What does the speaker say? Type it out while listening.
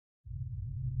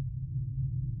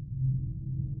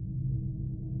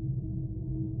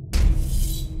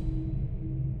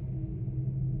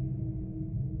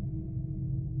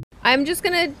I'm just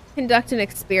gonna conduct an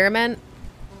experiment.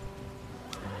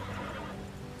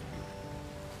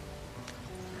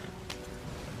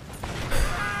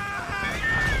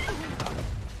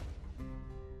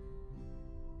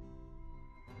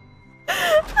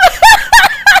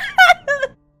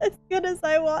 As good as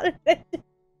I wanted it.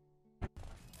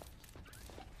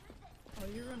 Oh,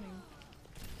 you're running.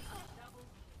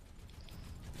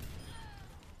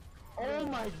 Oh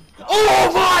my god!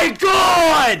 Oh my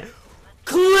god!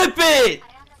 Clip it!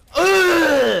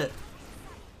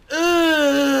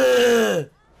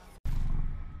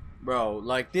 Bro,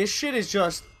 like this shit is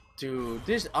just, dude,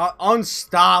 this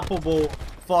unstoppable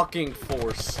fucking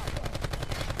force.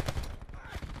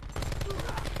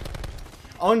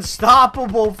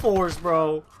 Unstoppable force,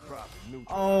 bro.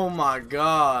 Oh my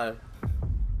god.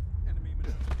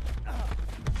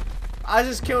 I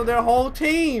just killed their whole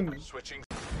team. Switching.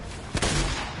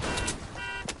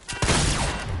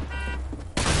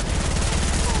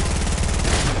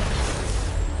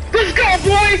 Let's go,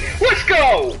 boys! Let's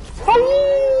go!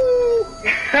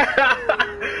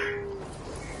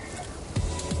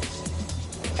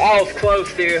 That was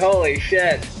close, dude. Holy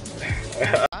shit.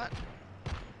 I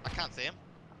can't see him.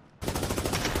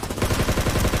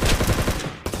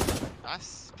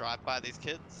 Nice. Drive by these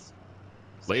kids.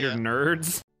 Later,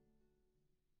 nerds.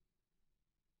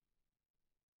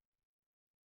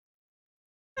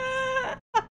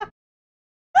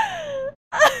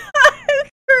 I'm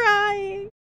crying.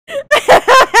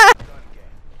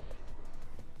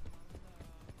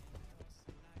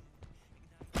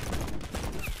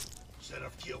 Set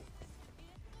of kill.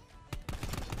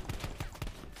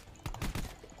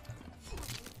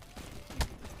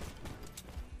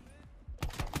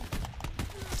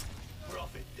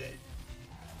 Prophet dead.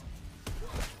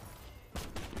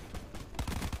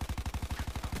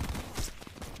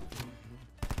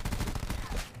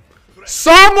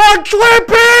 Someone clip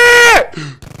it!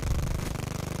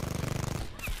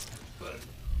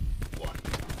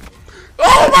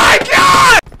 Oh my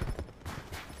god!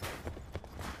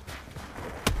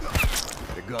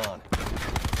 They're gone.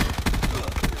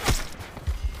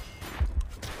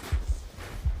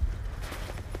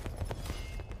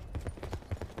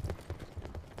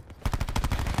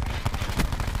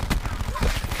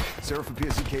 Sarah from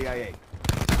PSCKIA.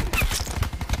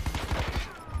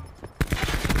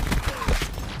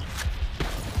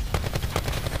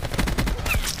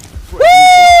 Woo!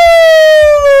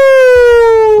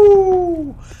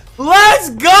 Let's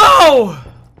go!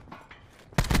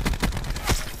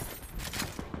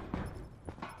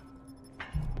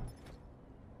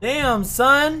 Damn,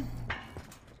 son.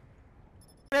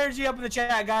 Energy up in the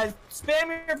chat, guys. Spam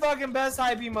your fucking best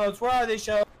hype emotes. Where are they,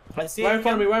 show? I see Right in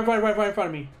front of me, right in front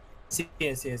of me. See.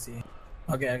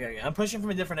 Okay. I'm pushing from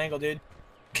a different angle, dude.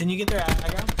 Can you get their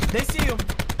aggro? They see you.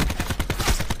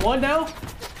 One down.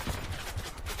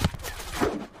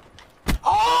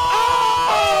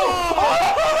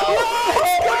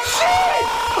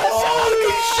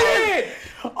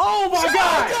 Oh my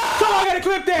god! Somebody gotta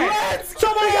clip that!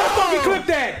 Somebody gotta fucking clip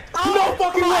that! No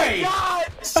fucking way!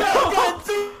 Shotgun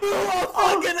threw a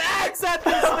fucking axe at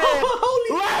this man!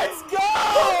 Let's go!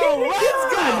 Let's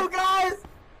go, guys!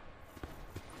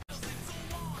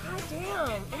 God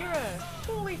damn, Era.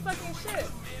 Holy fucking shit.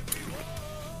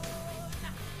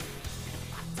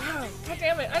 Wow, god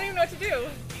damn it. I don't even know what to do.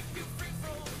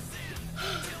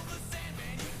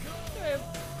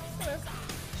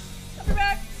 I'll be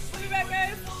back. I'll be back,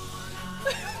 guys.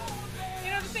 You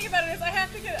know, the thing about it is I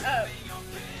have to get up.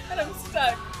 And I'm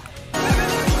stuck.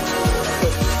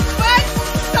 What?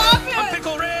 Stop it! I'm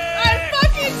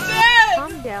fucking dead!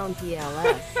 Calm down,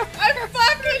 PLS. I'm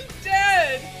fucking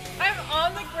dead! I'm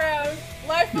on the ground.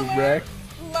 Life alert!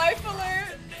 Life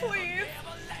alert, please!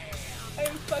 I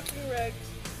am fucking wrecked.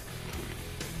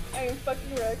 I am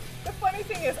fucking wrecked. The funny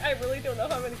thing is, I really don't know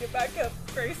how I'm gonna get back up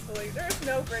gracefully. There's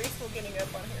no graceful getting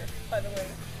up on here, by the way.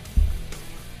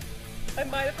 I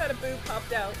might have had a boob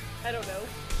popped out. I don't know.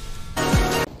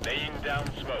 Laying down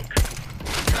smoke.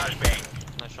 Flashbang.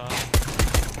 Nice shot.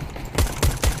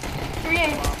 3A.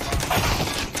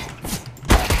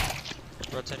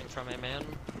 Rotating from a man.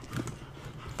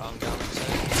 Bomb down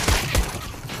inside.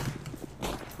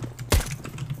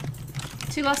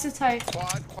 Two lost is tight.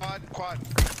 Quad.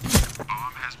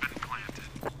 Bomb has been planted.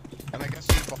 And I guess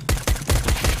you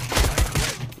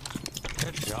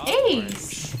Good job.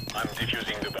 Ace! I'm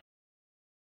defusing the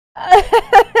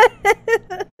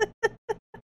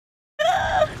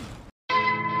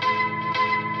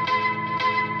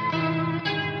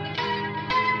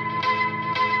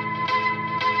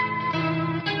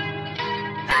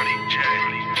running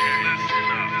jet.